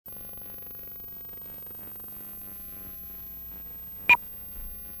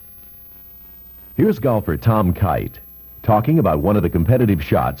Here's golfer Tom Kite talking about one of the competitive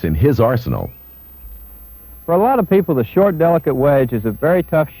shots in his arsenal. For a lot of people, the short, delicate wedge is a very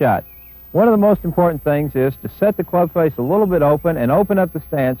tough shot. One of the most important things is to set the club face a little bit open and open up the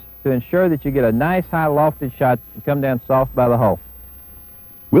stance to ensure that you get a nice, high, lofted shot to come down soft by the hole.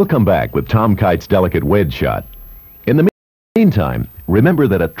 We'll come back with Tom Kite's delicate wedge shot. In the meantime, remember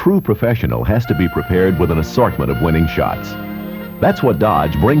that a true professional has to be prepared with an assortment of winning shots. That's what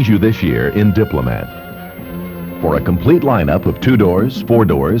Dodge brings you this year in Diplomat. For a complete lineup of 2 doors, 4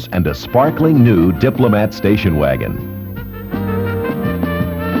 doors, and a sparkling new Diplomat station wagon.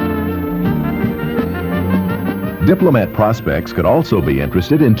 Diplomat prospects could also be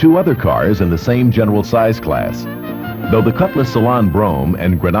interested in 2 other cars in the same general size class. Though the Cutlass Salon Brougham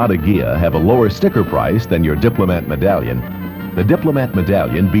and Granada Ghia have a lower sticker price than your Diplomat Medallion, the Diplomat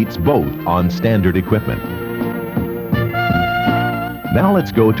Medallion beats both on standard equipment. Now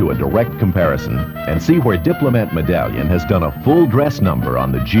let's go to a direct comparison and see where Diplomat Medallion has done a full dress number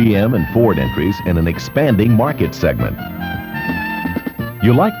on the GM and Ford entries in an expanding market segment.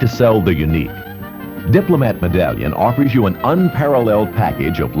 You like to sell the unique. Diplomat Medallion offers you an unparalleled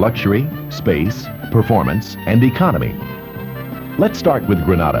package of luxury, space, performance, and economy. Let's start with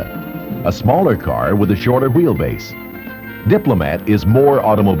Granada, a smaller car with a shorter wheelbase. Diplomat is more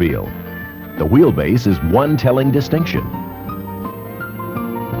automobile. The wheelbase is one telling distinction.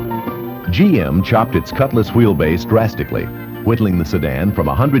 GM chopped its Cutlass wheelbase drastically, whittling the sedan from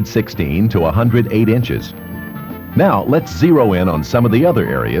 116 to 108 inches. Now, let's zero in on some of the other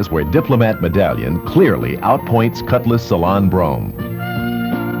areas where Diplomat Medallion clearly outpoints Cutlass Salon Brougham.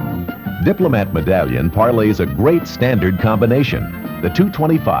 Diplomat Medallion parlays a great standard combination. The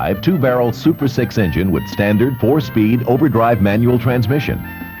 225 2-barrel Super 6 engine with standard 4-speed overdrive manual transmission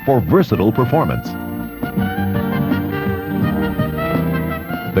for versatile performance.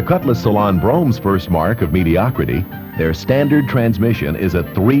 The Cutlass Salon Brougham's first mark of mediocrity, their standard transmission is a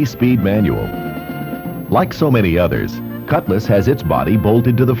 3-speed manual. Like so many others, Cutlass has its body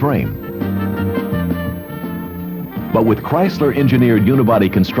bolted to the frame. But with Chrysler-engineered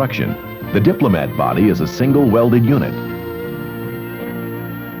unibody construction, the Diplomat body is a single welded unit.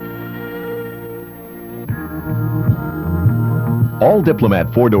 All Diplomat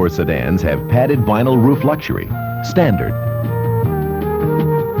 4-door sedans have padded vinyl roof luxury, standard.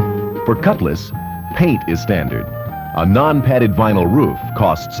 For Cutlass, paint is standard. A non-padded vinyl roof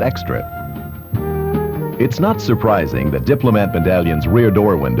costs extra. It's not surprising that Diplomat Medallion's rear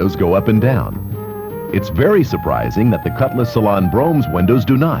door windows go up and down. It's very surprising that the Cutlass Salon Brougham's windows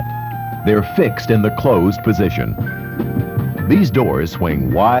do not. They're fixed in the closed position. These doors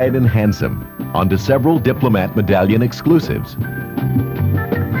swing wide and handsome onto several Diplomat Medallion exclusives.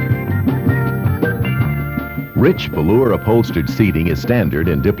 Rich velour upholstered seating is standard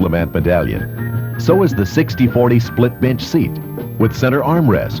in Diplomat Medallion. So is the 60/40 split bench seat with center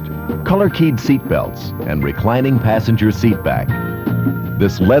armrest, color-keyed seat belts, and reclining passenger seat back.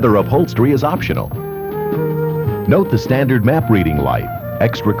 This leather upholstery is optional. Note the standard map reading light,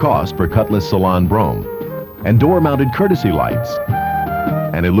 extra cost for Cutlass Salon Brougham, and door-mounted courtesy lights,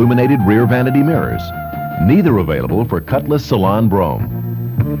 and illuminated rear vanity mirrors, neither available for Cutlass Salon Brougham.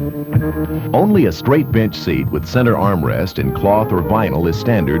 Only a straight bench seat with center armrest in cloth or vinyl is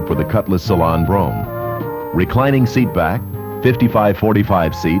standard for the Cutlass Salon Brougham. Reclining seat back,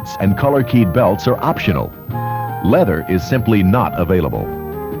 55/45 seats, and color-keyed belts are optional. Leather is simply not available.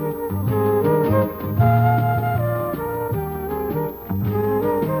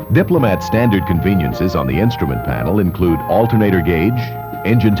 Diplomat standard conveniences on the instrument panel include alternator gauge,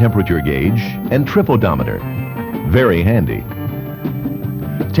 engine temperature gauge, and trip odometer. Very handy.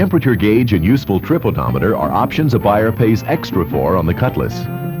 Temperature gauge and useful trip odometer are options a buyer pays extra for on the Cutlass.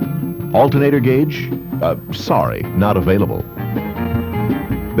 Alternator gauge? Sorry, not available.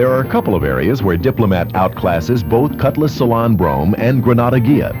 There are a couple of areas where Diplomat outclasses both Cutlass Salon Brougham and Granada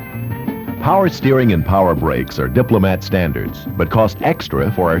Ghia. Power steering and power brakes are Diplomat standards, but cost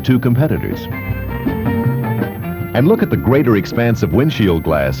extra for our 2 competitors. And look at the greater expanse of windshield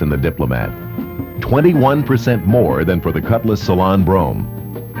glass in the Diplomat. 21% more than for the Cutlass Salon Brougham.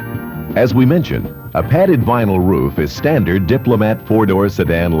 As we mentioned, a padded vinyl roof is standard Diplomat 4-door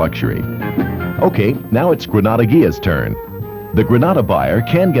sedan luxury. Okay, now it's Granada Ghia's turn. The Granada buyer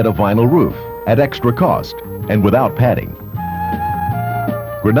can get a vinyl roof at extra cost and without padding.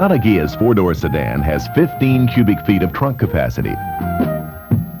 Granada Ghia's 4-door sedan has 15 cubic feet of trunk capacity.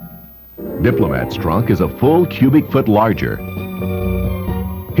 Diplomat's trunk is a full cubic foot larger.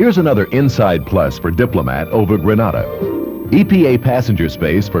 Here's another inside plus for Diplomat over Granada. EPA passenger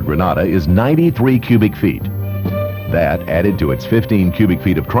space for Granada is 93 cubic feet. That, added to its 15 cubic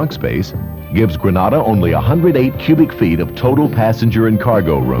feet of trunk space, gives Granada only 108 cubic feet of total passenger and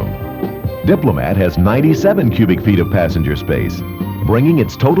cargo room. Diplomat has 97 cubic feet of passenger space, bringing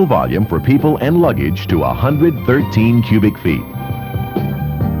its total volume for people and luggage to 113 cubic feet.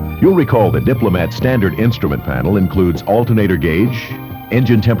 You'll recall the Diplomat standard instrument panel includes alternator gauge,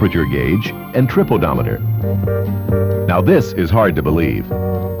 engine temperature gauge, and trip odometer. Now this is hard to believe.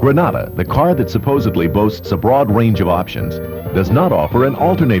 Granada, the car that supposedly boasts a broad range of options, does not offer an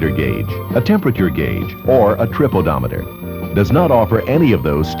alternator gauge, a temperature gauge, or a trip odometer. Does not offer any of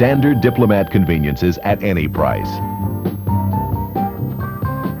those standard Diplomat conveniences at any price.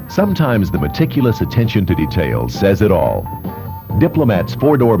 Sometimes the meticulous attention to details says it all. Diplomat's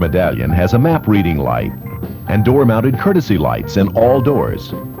four-door medallion has a map reading light and door-mounted courtesy lights in all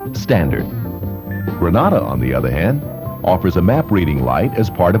doors, standard. Granada, on the other hand, offers a map reading light as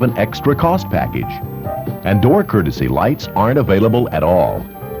part of an extra cost package, and door courtesy lights aren't available at all.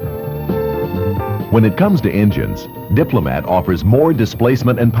 When it comes to engines, Diplomat offers more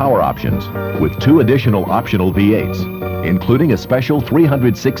displacement and power options with 2 additional optional V8s, including a special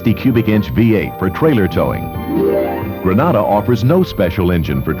 360 cubic inch V8 for trailer towing. Granada offers no special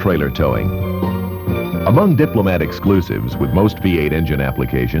engine for trailer towing. Among Diplomat exclusives with most V8 engine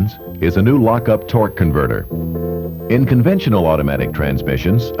applications is a new lock-up torque converter. In conventional automatic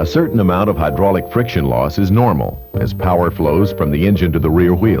transmissions, a certain amount of hydraulic friction loss is normal as power flows from the engine to the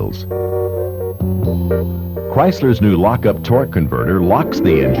rear wheels. Chrysler's new lock-up torque converter locks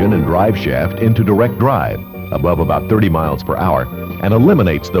the engine and drive shaft into direct drive above about 30 miles per hour and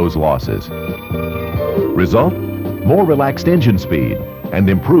eliminates those losses. Result? More relaxed engine speed and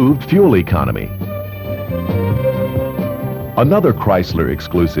improved fuel economy. Another Chrysler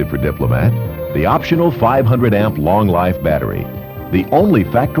exclusive for Diplomat, the optional 500 amp long life battery. The only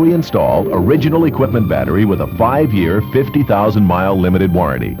factory installed original equipment battery with a 5-year, 50,000 mile limited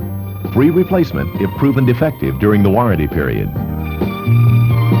warranty. Free replacement if proven defective during the warranty period.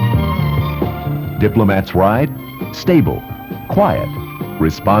 Diplomat's ride? Stable, quiet,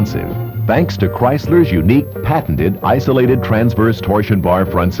 responsive, thanks to Chrysler's unique patented isolated transverse torsion bar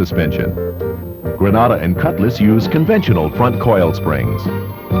front suspension. Granada and Cutlass use conventional front coil springs.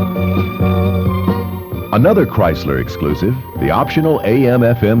 Another Chrysler exclusive, the optional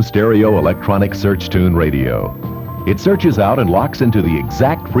AM/FM stereo electronic search tune radio. It searches out and locks into the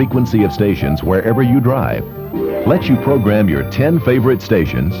exact frequency of stations wherever you drive. Lets you program your 10 favorite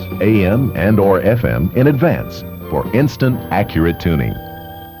stations, AM and/or FM, in advance for instant, accurate tuning.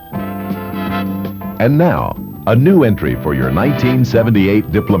 And now, a new entry for your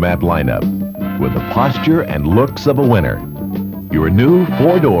 1978 Diplomat lineup with the posture and looks of a winner. Your new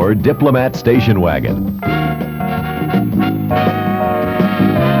 4-door Diplomat station wagon.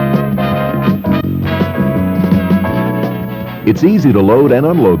 It's easy to load and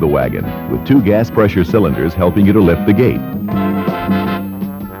unload the wagon with 2 gas pressure cylinders helping you to lift the gate.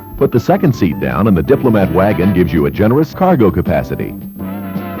 Put the second seat down and the Diplomat wagon gives you a generous cargo capacity.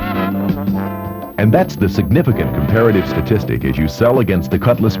 And that's the significant comparative statistic as you sell against the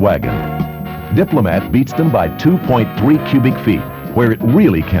Cutlass wagon. Diplomat beats them by 2.3 cubic feet, where it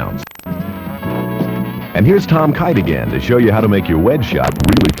really counts. And here's Tom Kite again to show you how to make your wedge shot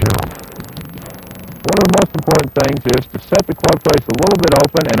really count. One of the most important things is to set the club face a little bit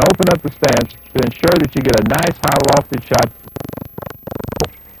open and open up the stance to ensure that you get a nice high lofted shot.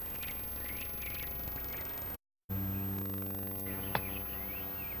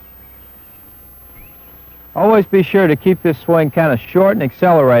 Always be sure to keep this swing kind of short and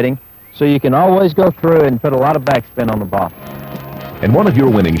accelerating so you can always go through and put a lot of backspin on the ball. And one of your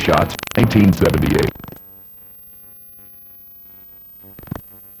winning shots, 1978.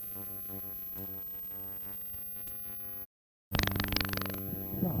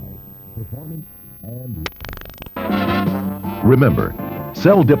 Remember,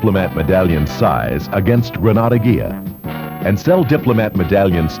 sell Diplomat medallion size against Granada Ghia, and sell Diplomat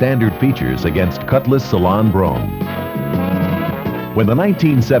medallion standard features against Cutlass Salon Brome. When the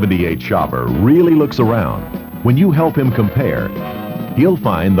 1978 shopper really looks around, when you help him compare, he'll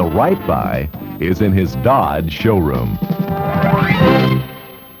find the right buy is in his Dodge showroom.